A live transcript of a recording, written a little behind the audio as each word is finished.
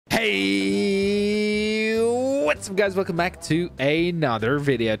Hey, what's up guys? Welcome back to another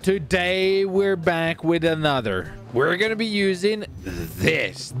video. Today we're back with another. We're gonna be using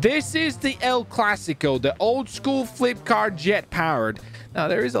this. This is the El Clasico, the old school flip car jet powered. Now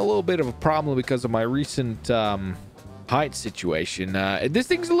there is a little bit of a problem because of my recent height situation. This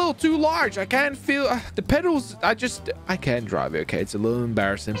thing's a little too large. I can't feel the pedals. I can't drive it. Okay, it's a little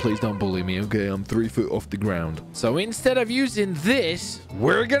embarrassing. Please don't bully me. Okay, I'm 3 foot off the ground. So instead of using this,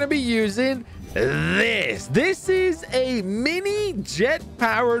 we're gonna be using this. This is a mini jet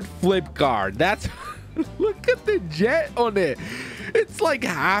powered flip car. That's look at the jet on it. It's like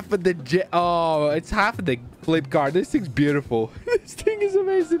half of the jet. Oh, it's half of the flip car. This thing's beautiful. This thing is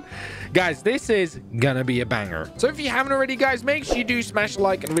amazing. Guys, this is gonna be a banger. So if you haven't already, guys, make sure you do smash a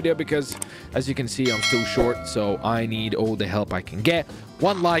like on the video because as you can see, I'm still short, so I need all the help I can get.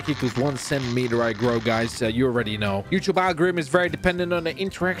 1 like equals 1 centimeter I grow, guys. You already know. YouTube algorithm is very dependent on the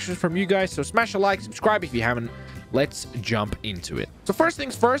interactions from you guys, so smash a like, subscribe if you haven't. Let's jump into it. So first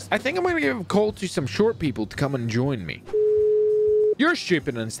things first, I think I'm gonna give a call to some short people to come and join me. You're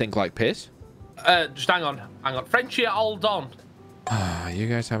stupid and stink like piss. Just hang on. Frenchie, hold on. You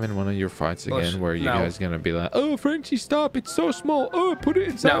guys having one of your fights again? Listen, where you guys gonna be like, oh, Frenchie, stop, it's so small. Oh, put it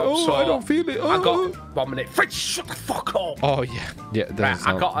inside. No, oh, so I don't feel it. Oh, I got 1 minute. Frenchie, shut the fuck up. Oh yeah, yeah. Right,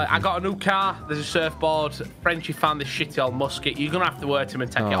 I got a new car. There's a surfboard. Frenchie found this shitty old musket. You're gonna have to work him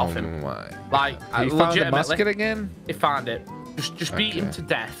and take it off him. My. Like, He found the musket again? He found it. Just beat him to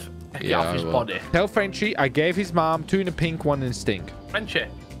death. Take it off his body. Tell Frenchie I gave his mom 2 in a pink, 1 in stink. Frenchie,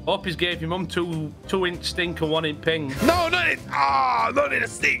 hope he's gave your mum 2 in stink and 1 in pink. No, not in. Not in a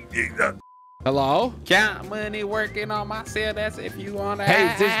stink. Hello? Got money working on myself. That's if you want to.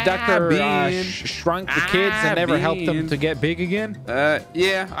 Hey, is this Dr. Shrunk the kids and never helped them to get big again?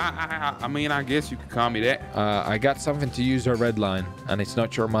 Yeah. I mean, I guess you could call me that. I got something to use our red line, and it's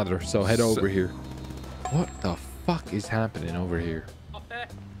not your mother, so head over here. What the fuck is happening over here? Up there.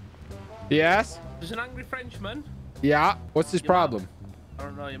 Yes? There's an angry Frenchman. Yeah? What's his problem? I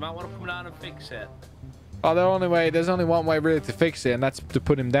don't know. You might want to come down and fix it. Oh, there's only one way really to fix it, and that's to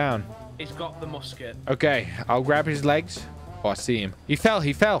put him down. He's got the musket. Okay, I'll grab his legs. Oh, I see him. He fell.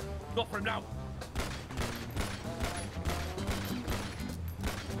 Go for him now.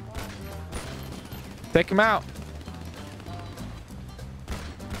 Take him out.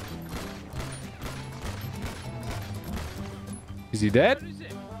 Is he dead? Where is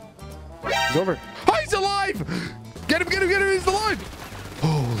it? He's over. Oh, he's alive! Get him, he's alive!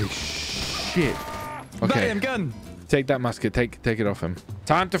 Holy shit. Okay. Bam, gun. Take that musket. Take it off him.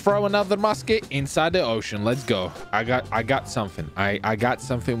 Time to throw another musket inside the ocean. Let's go. I got something. I got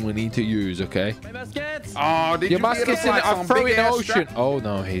something we need to use, okay? My muskets. Oh, did your musket's in I'm throwing in the ocean. Oh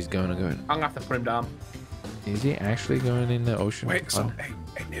no, he's going to go in. I'm gonna have to put him down. Is he actually going in the ocean? Wait, so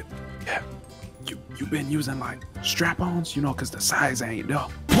hey Nip, yeah, you been using like strap-ons, you know, cause the size ain't though.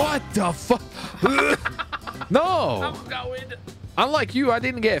 What the fuck? No. I'm going. Unlike you, I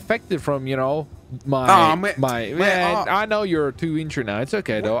didn't get affected from, you know, I know you're 2 incher now. It's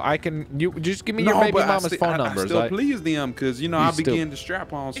okay though. You just give me your baby mama's phone numbers. I still please them because you know I begin to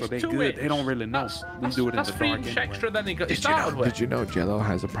strap on, so It's they 2 good. inch. They don't really know. We do it in That's the 3 dark inch anyway. extra than he got started with. Did you know Jello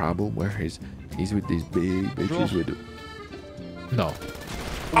has a problem where he's with these big bitches with it? No.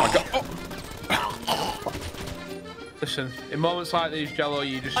 Oh my god. Oh. Listen, in moments like these, Jello,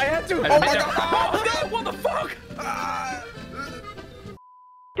 you just. I had to. Oh my god! Oh, no, what the fuck?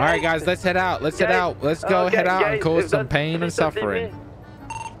 All right, guys, let's head out. Let's head out. Let's go head out and cause some pain and suffering.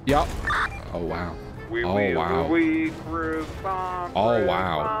 Yup. Oh wow. Oh wow. Oh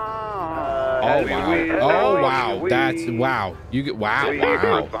wow. Oh wow. Oh wow. That's wow. You get wow.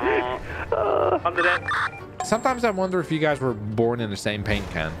 Under that. Sometimes I wonder if you guys were born in the same paint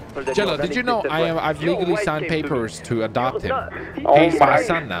can. Jello, did you know I've legally signed papers to adopt him? He's my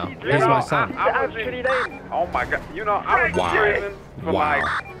son now. He's my son. Oh my god. You know, I was in prison for like,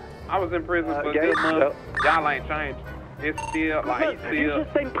 I was in prison for a good month. Y'all ain't changed. It's still like, he's still.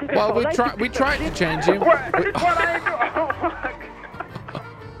 Well, we tried to change him.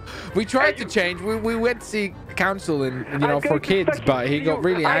 We tried to change. We went to see counseling, you know, for kids, but he got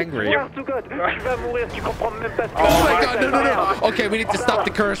really angry. Oh my god, no. Okay, we need to stop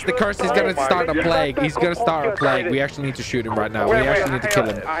the curse. The curse is gonna start a plague. He's gonna start a plague. We actually need to shoot him right now. We actually need to kill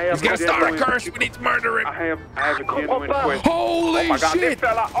him. He's gonna start a curse. We need to murder him. I have a genuine question. Holy shit!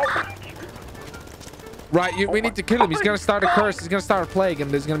 Oh. Right, we need to kill him. He's gonna start a curse. He's gonna start a plague,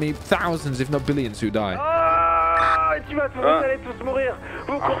 and there's gonna be thousands, if not billions, who die.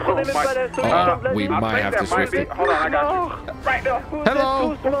 We might have to swift it. Hold on, I got you. Right there.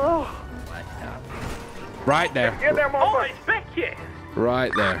 Hello. Right there. Get there, Oh, it's Becky.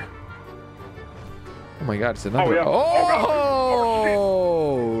 Right there. Oh my God, it's another. Oh, yeah.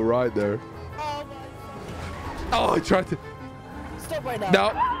 Oh, right there. Oh, I tried to. Stop right now. No.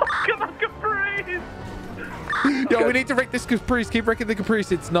 Come on, Caprice. Yo, we need to wreck this Caprice. Keep wrecking the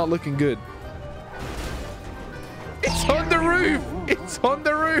Caprice. It's not looking good. It's on the roof. It's on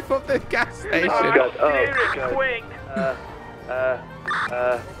the roof of the gas station. Oh, God. Oh, God. Quick.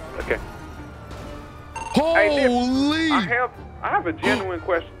 Okay. Holy. I have a genuine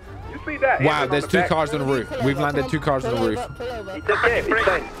question. You see that? Wow, engine there's on the two back? cars on the roof. We've landed 2 cars on the roof. It's okay. It's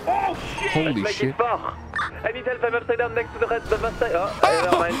fine. Oh, shit. Holy shit. I need help. I'm upside down next to the red. I'm upside. Oh,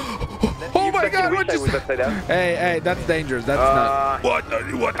 never mind. Oh You my fucking God, wish what I just... was upside down. Hey, that's dangerous. That's not... What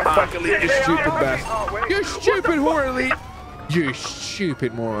the fuck, Elite? You stupid bastard. You stupid whore, Elite. You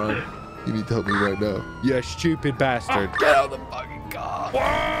stupid moron. You need to help me right now. You stupid bastard. Get out of the fucking car.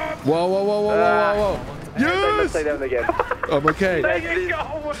 Whoa. I'm Yes! upside down again. I'm okay. There you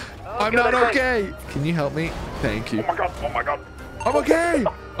go. I'm not okay. Can you help me? Thank you. Oh, my God. I'm okay.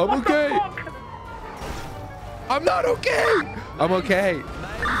 I'm okay. I'm not okay. I'm okay.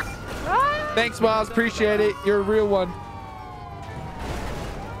 Thanks, Miles. Appreciate it. You're a real one.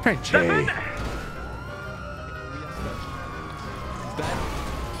 Frenchie.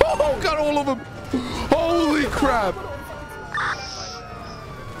 Oh, got all of them. Holy crap.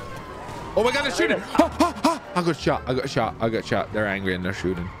 Oh my God, they're shooting. I got shot. They're angry and they're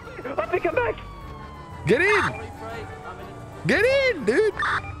shooting. I think I'm back. Get in. Get in, dude.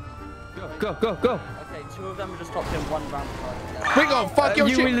 Go. Okay, 2 of them just dropped in 1 round. We gonna fuck your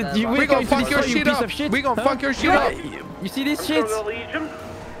shit. We gonna fuck your shit up. We gonna fuck your shit up. You see this shit? Legion,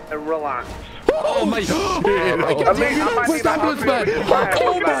 and relax. Oh my God. Where's the ambulance man?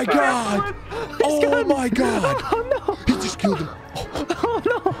 Oh my God. Oh my God. Oh no. He just killed him. Oh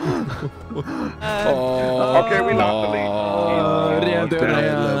no. Okay, we lost the lead.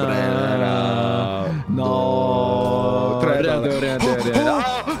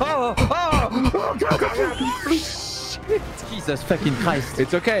 Jesus fucking Christ.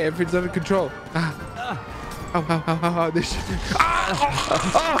 It's okay. Everything's under control. This.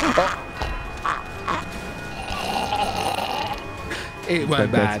 It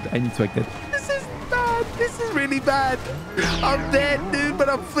went bad. I need to like that. This is bad. This is really bad. I'm dead, dude, but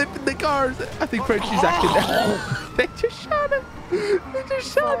I'm flipping the cars. I think Frenchie's acting out. They just shot him.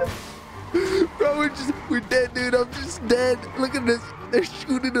 Bro, we're dead, dude. I'm just dead. Look at this. They're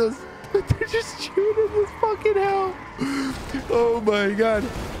shooting us. They're just shooting us. Fucking hell. Oh my God.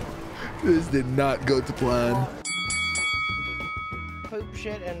 This did not go to plan. Poop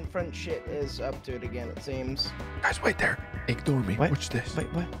shit and French shit is up to it again, it seems. Guys, wait there. Ignore me. What? Watch this. Wait,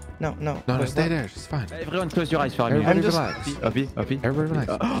 what? No. No, Wait, stay what? there. It's fine. Everyone close your eyes for me. Everybody I'm just- relax. Oppie. Everybody relax.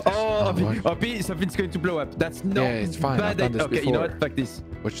 Oh, what? Oppie, something's going to blow up. That's not Yeah, it's fine. I've bad. done this Okay, you know before. what? Fuck this.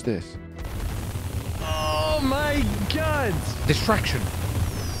 Watch this. Oh my God. Distraction.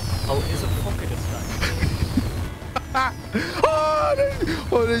 Oh, it's a fucking distraction.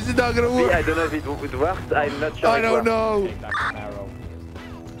 Oh, this is not gonna work. I don't know if it would work. I'm not sure. I don't know. Take back an arrow.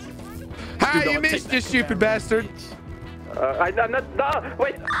 How you missed, you stupid bastard? I'm not. No,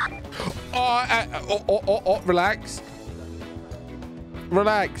 wait. Relax.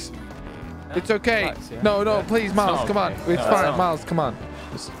 Relax. It's okay. Relax, yeah. No, please, Miles, not come on. okay. It's No, fine, it's not. Miles, come on.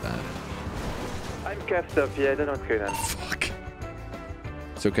 This is bad. I'm cuffed up here. I don't know what's going on. Fuck.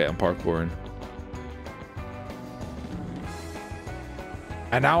 It's okay, I'm parkouring.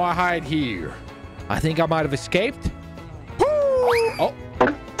 And now I hide here. I think I might have escaped. Woo! Oh.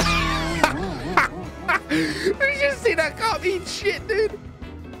 Did you just see that cop eat shit, dude?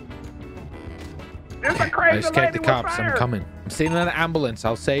 There's a I crazy escaped lady the with cops. fire. I'm coming. I'm seeing an ambulance.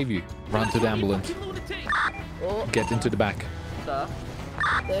 I'll save you. Run to the ambulance. Get into the back. The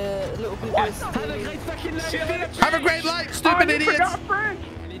little blue eyes. Have a great life, stupid you idiots. forgot French.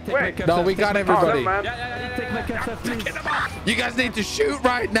 Wait. No, we got Oh, everybody. never mind. Take my cuffs off, please. You guys need to shoot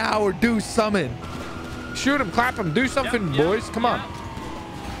right now or do something. Shoot him, clap him, do something, boys. Come on.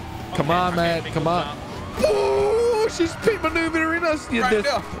 Come on, man. Come on. Oh, she's pit maneuvering us. Right Did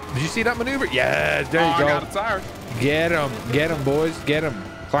there. you see that maneuver? Yes, there Oh, you I go. got a tire. Get him, boys. Get him.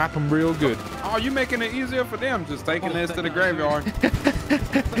 Clap him real good. Oh, you making it easier for them, just taking this to the graveyard.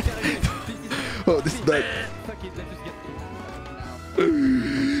 Oh, this is nice.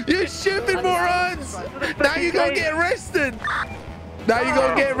 You stupid morons! Now you gonna get arrested. Now you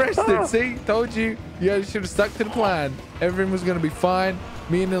gonna get arrested. See, told you. You guys should have stuck to the plan. Everything was gonna be fine.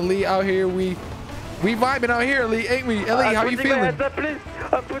 Me and Elite out here, we vibing out here, Elite, ain't we? Elite, how you feeling? Wait,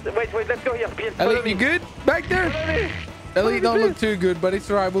 let's go here. Please, follow Elite, me. you good back there? Elite don't look too good, but it's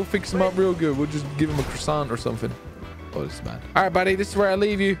alright. We'll fix him up real good. We'll just give him a croissant or something. Oh, this is bad. All right, buddy. This is where I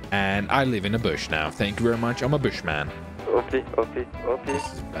leave you. And I live in a bush now. Thank you very much. I'm a bushman. Okay.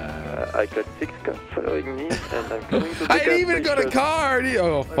 This is bad. I got 6 cars following me, and I'm going to the I didn't even got a car.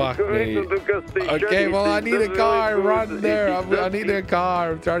 Oh, fuck me. Okay, well, I need a car. Run there. I need a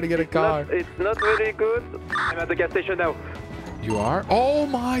car. I'm trying to get a car. It's not very good. I'm at the gas station now. You are? Oh,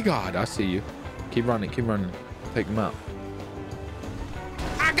 my God. I see you. Keep running. Keep running. Take him out.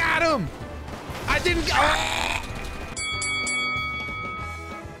 I got him. I didn't.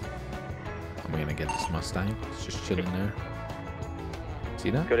 I'm going to get this Mustang. It's just chilling there. See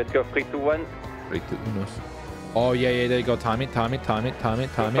that? Okay, let's go. 3, 2, 1. 3, 2, 1. Oh, yeah. There you go. Time it. Perfect.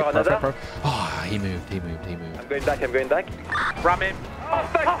 Oh, he moved. I'm going back. Ram him. Oh,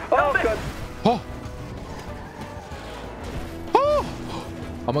 fuck. Oh, God. Oh.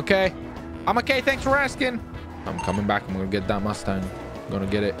 I'm okay. Thanks for asking. I'm coming back. I'm going to get that Mustang. I'm going to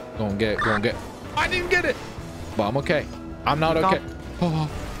get it. Go and get it. I didn't get it. But I'm okay. I'm not okay. Oh.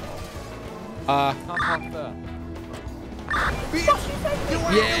 Yeah,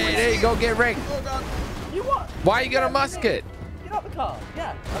 there you go. Get wrecked. You what? Why you got a musket? Get out the car.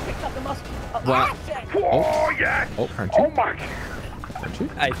 Yeah, I picked up the musket. What? Oh, yes. Oh, aren't Oh, you? my God. Aren't you?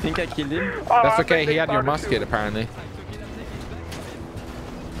 I think I killed him. That's okay. He had your musket, apparently.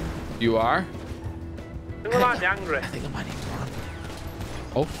 You are? You're like angry. I think I might need to run.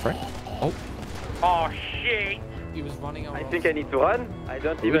 Oh, Frank. Oh. Oh, shit. He was running around. I think I need to run. I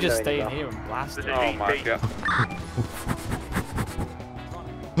don't even We just know stay in anymore. here and blast it. Oh, my God.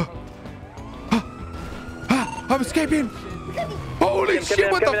 I'm escaping. Holy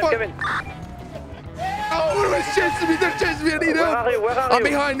shit, what the fuck? Oh, they're chasing me. They're chasing me. I need help. Where are I'm you?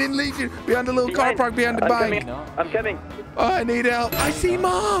 behind in Legion. Behind the little car park behind the bank. I'm coming. Oh, I need help. I see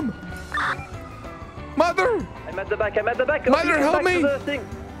Mom. Mother. I'm at the back. Mother, Okay, help back to me. the thing.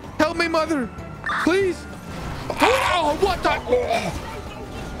 Help me, Mother. Please. Oh, what the? Oh,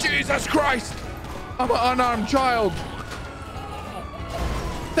 Jesus Christ. I'm an unarmed child.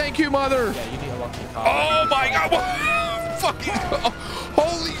 Thank you, Mother. Yeah, you need to lock your car. Oh, my God. What? Fucking.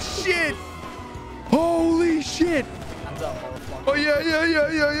 Holy shit. Holy shit. Hands up, Morris. Oh,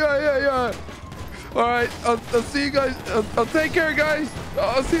 yeah. All right. I'll see you guys. I'll take care, guys.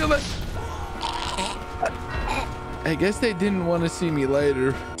 I'll see you later. I guess they didn't want to see me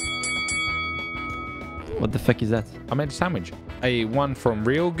later. What the fuck is that? I made a sandwich. A one from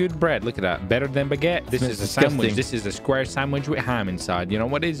real good bread. Look at that. Better than baguette. This is a disgusting. sandwich. This is a square sandwich with ham inside. You know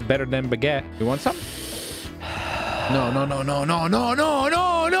what is better than baguette? You want some? No.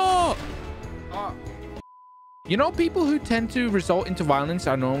 You know, people who tend to result into violence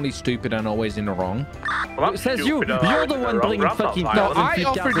are normally stupid and always in the wrong. Well, It says you. You're the one bringing fucking No, cars and I flip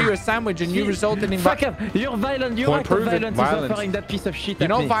offered cars. you a sandwich and you resulted in Fuck up. You're violent. You're Point out of proven. violence. Violence. Offering that piece of shit You at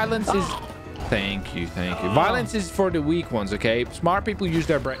know, me. violence is... Thank you. Violence is for the weak ones, okay? Smart people use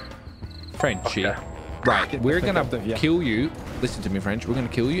their brain. Frenchie. Right, we're gonna kill you. Listen to me, French. We're gonna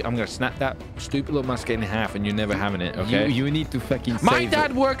kill you. I'm gonna snap that stupid little musket in half and you're never having it, okay? You need to fucking save My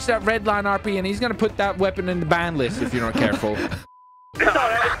dad works at RedlineRP and he's gonna put that weapon in the ban list if you're not careful. Hey,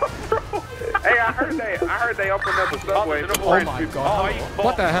 I heard they opened up a subway. Oh my God.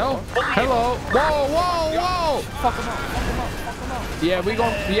 What the hell? Hello? Whoa! Fuck him up. Yeah, we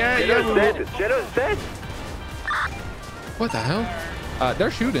gon' yeah. Jello's dead. What the hell?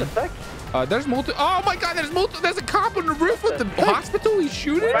 They're shooting. There's multi. Oh my God! There's a cop on the roof of the hospital. He's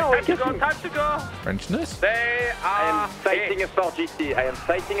shooting. Time to go. Frenchness. They I are am fighting a 4GT.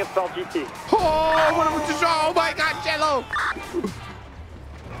 Oh, what am I just? Oh my God, Jello!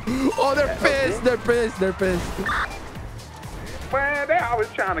 Oh, they're pissed. They're pissed. Man, they always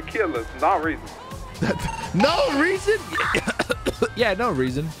trying to kill us. No reason. No reason? Yeah, no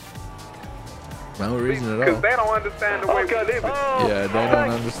reason. No reason at all. Because they don't understand the way we live. Yeah, they don't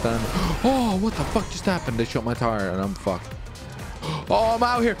understand. Oh, what the fuck just happened? They shot my tire and I'm fucked. Oh, I'm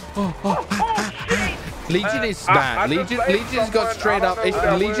out here. Legion is bad. Legion's got straight up.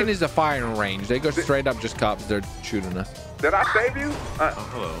 Legion is a firing range. They go straight up, just cops. They're shooting us. Did I save you?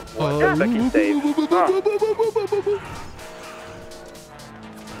 What fucking save?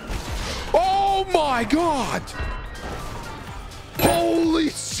 Oh my God! Holy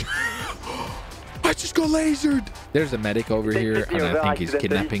shit! I just got lasered. There's a medic over here, and I think he's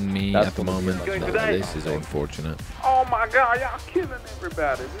kidnapping me at the moment. This is unfortunate. Oh my God, y'all killing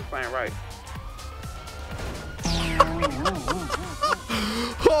everybody. This ain't right.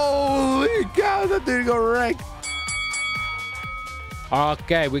 Holy cow, that dude got wrecked.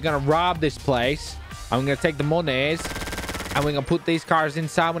 Okay, we're gonna rob this place. I'm gonna take the monies, and we're gonna put these cars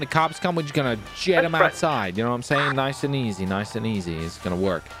inside. When the cops come, we're just gonna jet them outside. You know what I'm saying? Nice and easy. It's gonna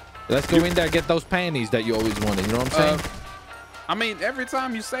work. Let's go in there and get those panties that you always wanted. You know what I'm saying? I mean, every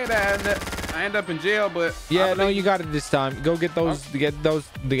time you say that, I end up in jail. But Yeah, no, you got it this time. Go get those, get those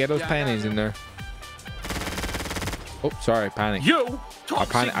panties in there. Oh, sorry, panic.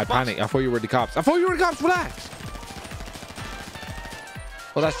 I panic. I thought you were the cops. Relax.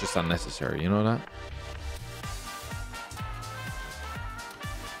 Well, that's just unnecessary. You know that?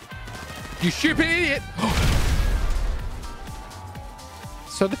 You stupid idiot!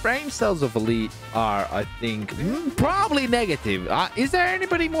 So the frame cells of Elite are, I think, probably negative. Is there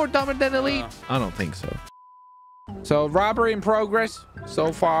anybody more dumber than Elite? I don't think so. So robbery in progress.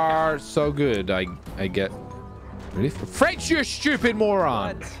 So far, so good. I get. Really? French, you stupid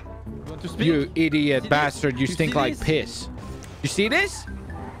moron! You idiot bastard! You stink like piss. You see this?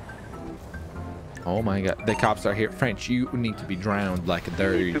 Oh my god, the cops are here. French, you need to be drowned like a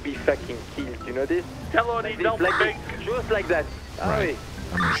dirty. You need to be fucking killed, you know this? Hello, Just like that. Right.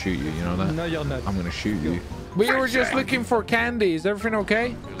 I'm gonna shoot you, you know that? No, you're not. I'm gonna shoot you. We were just looking for candy. Is everything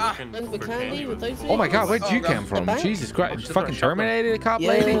okay? Oh my god, where'd you come from? Jesus Christ. Fucking Terminator cop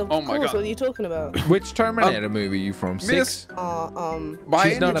lady? Oh my god. What are you talking about? Which Terminator movie are you from? Miss? 6? She's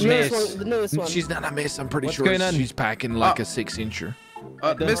not a miss. The newest one. She's not a miss. I'm pretty What's sure going on? she's packing like a 6-incher.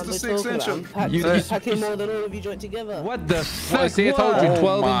 Mr. 6-incher. You're packing more than all of you joined together. What the fuck? Well, see, I told you,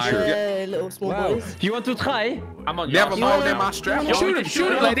 12-incher. Yeah, little small boys. You want to try? I'm on Never your mind side. my strap. Shoot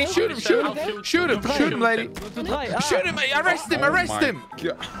him, lady. Shoot him, lady. Want to try? Shoot him, arrest him, arrest him.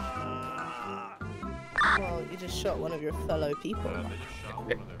 Well, you just shot one of your fellow people.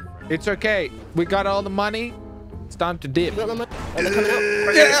 It's okay. We got all the money. It's time to dip. You got the money? Are they coming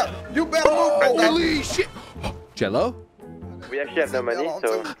up? Yeah, you better move. Holy shit. Jello? We actually have no money,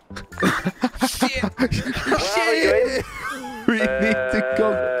 so... Shit. We need to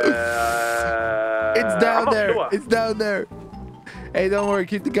go. It's down there. It's down there. Hey, don't worry.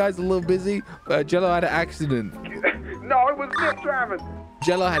 Keep the guys a little busy. Jello had an accident. No, it was Nick driving.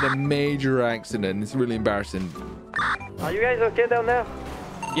 Jello had a major accident. It's really embarrassing. Are you guys okay down there?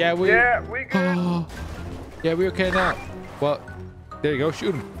 Yeah, we we good. yeah, we okay now. Well, there you go.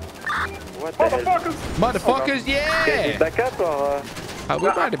 Shoot him. What the hell? Motherfuckers, yeah! Back up or...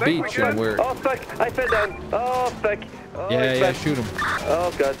 We're by the beach and we're... Oh fuck, I fell down. Oh fuck. Oh, Yeah, shoot him.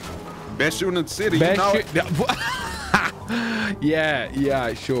 Oh god. Best shooting in the city, Best you know.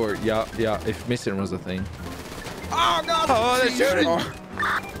 yeah, sure. Yeah. If missing was a thing. Oh, God. Oh, they're shooting.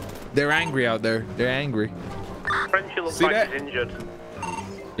 They're angry out there. They're angry. Frenchie looks See like that? he's injured.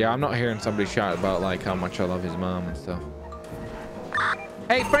 Yeah, I'm not hearing somebody shout about like how much I love his mom and stuff.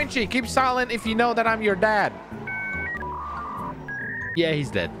 Hey, Frenchie, keep silent if you know that I'm your dad. Yeah, he's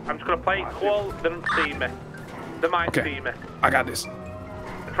dead. I'm just gonna play it cool. They don't see me. They might see me. I got this.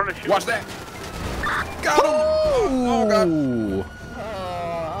 I'm trying to shoot. Watch that. Got him. Oh, God.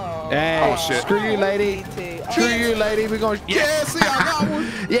 Hey, Oh, shit. Screw you, lady. Screw you, lady. We're going. Yeah, see, I got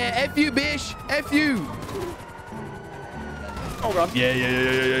one. Yeah, F you, bitch. F you. Oh, God. Yeah.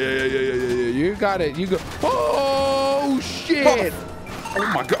 You got it. You go. Oh, shit.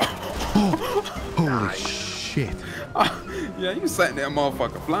 Oh, my God. Holy shit. Yeah, you sat that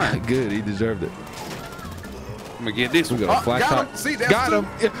motherfucker flying. Good. He deserved it. I'm gonna get this one. We got a flash got top. him. See, that's Got two. him.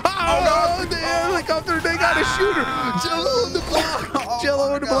 Yeah. Oh, the helicopter. They got a shooter. Jello on the block.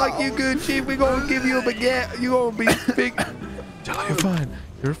 Jello on the block. You good, chief? We gonna give you a baguette. You gonna be big. Jello, you're fine.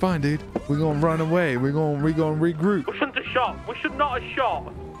 You're fine, dude. We're gonna run away. We're gonna regroup. We shouldn't have shot. We should not have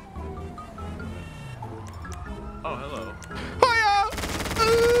shot. Oh, hello.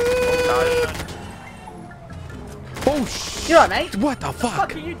 Hiya! Oh shit! You alright, mate? What the fuck?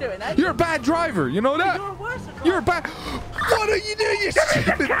 What are you doing, eh? You're a bad driver. You know that? You're worse than You're a bad. What are you doing? You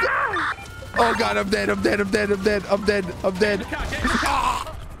stupid. Oh god, I'm dead. I'm dead. I'm dead. I'm dead. I'm dead. I'm dead.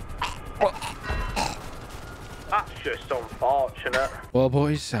 That's just unfortunate. Well,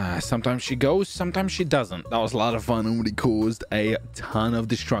 boys, sometimes she goes, sometimes she doesn't. That was a lot of fun and really caused a ton of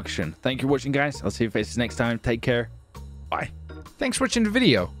destruction. Thank you for watching, guys. I'll see you faces next time. Take care. Bye. Thanks for watching the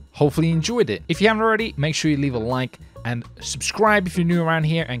video. Hopefully you enjoyed it. If you haven't already, make sure you leave a like and subscribe if you're new around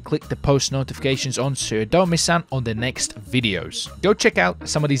here and click the post notifications on so you don't miss out on the next videos. Go check out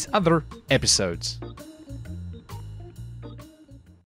some of these other episodes.